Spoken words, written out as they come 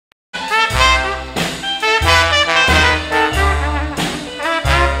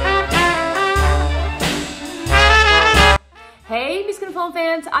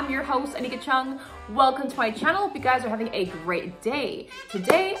fans, I'm your host, Anika Chung. Welcome to my channel. Hope you guys are having a great day.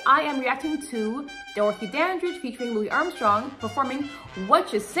 Today, I am reacting to Dorothy Dandridge featuring Louis Armstrong performing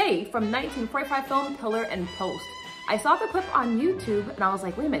Whatcha from 1945 film Pillar and Post. I saw the clip on YouTube and I was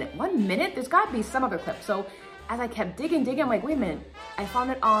like, wait a minute, 1 minute? There's gotta be some other clip. So as I kept digging, I'm like, wait a minute. I found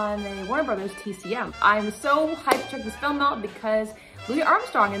it on a Warner Brothers TCM. I'm so hyped to check this film out because Louis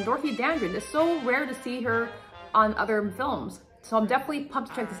Armstrong and Dorothy Dandridge, it's so rare to see her on other films. So I'm definitely pumped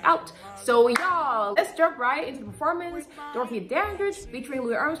to check this out. So y'all, let's jump right into the performance. Dorothy Dandridge featuring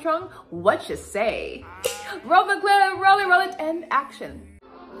Louis Armstrong, Whatcha Say? Roll the clip, roll it, and action.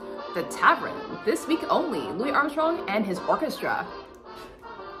 The Tavern, this week only, Louis Armstrong and his orchestra.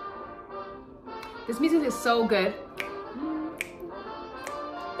 This music is so good.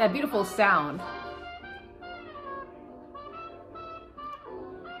 That beautiful sound.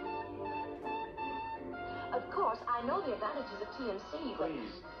 Of course, I know the advantages of TMC, but...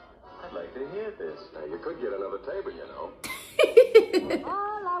 Please, I'd like to hear this. Now, you could get another table, you know.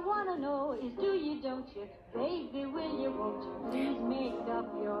 All I want to know is do you, don't you? Baby, will you, won't you? Please make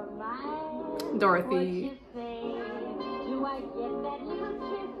up your mind. Dorothy. What you say? Do I get that little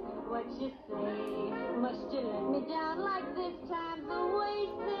kiss? What you say? Must you let me down like this? Time's a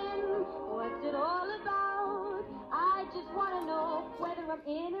wasting. What's it all about? I just want to know whether I'm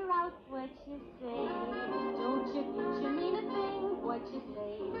in or out. What you say? Don't you think you mean a thing? What you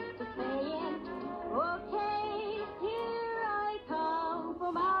say? To saying, okay, here I come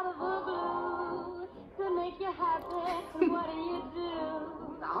from out of the blue to make you happy. What do you do?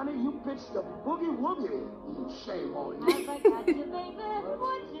 Honey, you pitched the boogie woogie. Shame on you. As I got you, baby,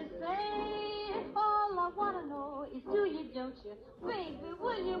 what you say? All I want to know is do you, don't you? Baby,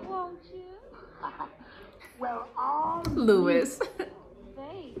 will you, won't you? Well, all Louis.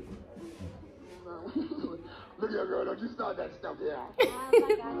 Babe. Look here, girl, don't you start that stuff here. As I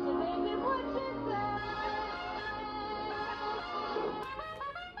got you, baby, what you say?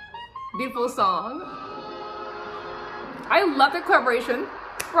 Beautiful song. I love the collaboration.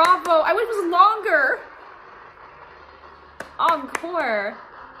 Bravo. I wish it was longer. Encore.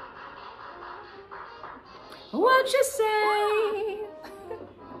 What you say?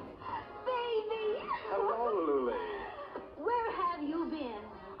 Baby. Hello, Luli. Where have you been?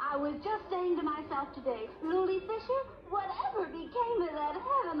 I was just saying to myself today, Luli Fisher, whatever became of that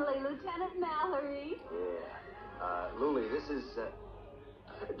heavenly Lieutenant Mallory? Yeah. Luli, this is,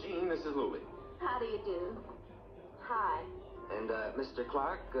 Jean, this is Luli. How do you do? Hi. And, Mr.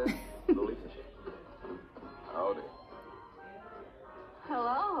 Clark, Luli Fisher. Howdy.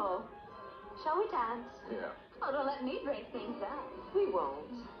 Hello. Shall we dance? Yeah. Oh, don't let me break things up. We won't.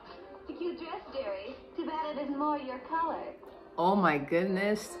 It's a cute dress, dearie. Too bad it isn't more your color. Oh my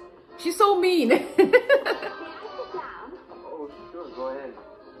goodness. She's so mean. May I sit down? Oh, sure, go ahead.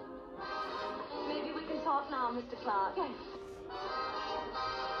 Maybe we can talk now, Mr. Clark.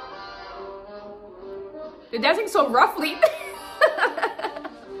 You're dancing so roughly.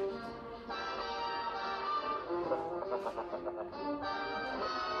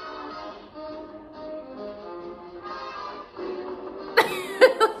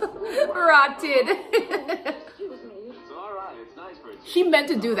 Rotted. Excuse me. It's all right. It's nice for you. She meant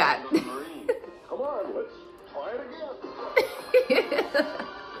to do that. Come on, let's try it again.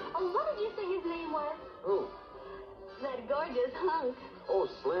 Oh, what did you say his name was? Who? That gorgeous hunk. Oh,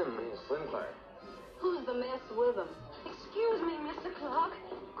 Slim Clark. Who's the mess with him? Excuse me, Mr. Clark.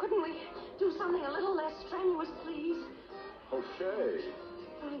 Couldn't we do something a little less strenuous, please? Okay.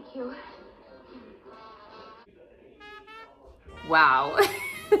 Thank you. Wow.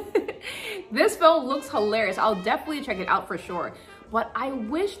 This film looks hilarious. I'll definitely check it out for sure. But I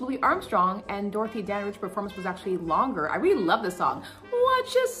wish Louis Armstrong and Dorothy Dandridge's performance was actually longer. I really love this song.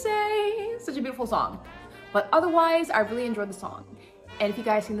 What you say? Such a beautiful song. But otherwise, I really enjoyed the song. And if you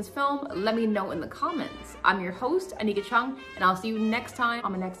guys seen this film, let me know in the comments. I'm your host, Anika Chung, and I'll see you next time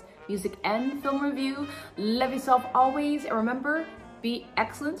on my next music and film review. Love yourself always, and remember, be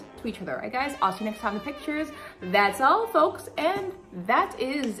excellent to each other. Alright guys, I'll see you next time in the pictures. That's all folks, and that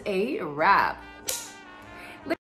is a wrap.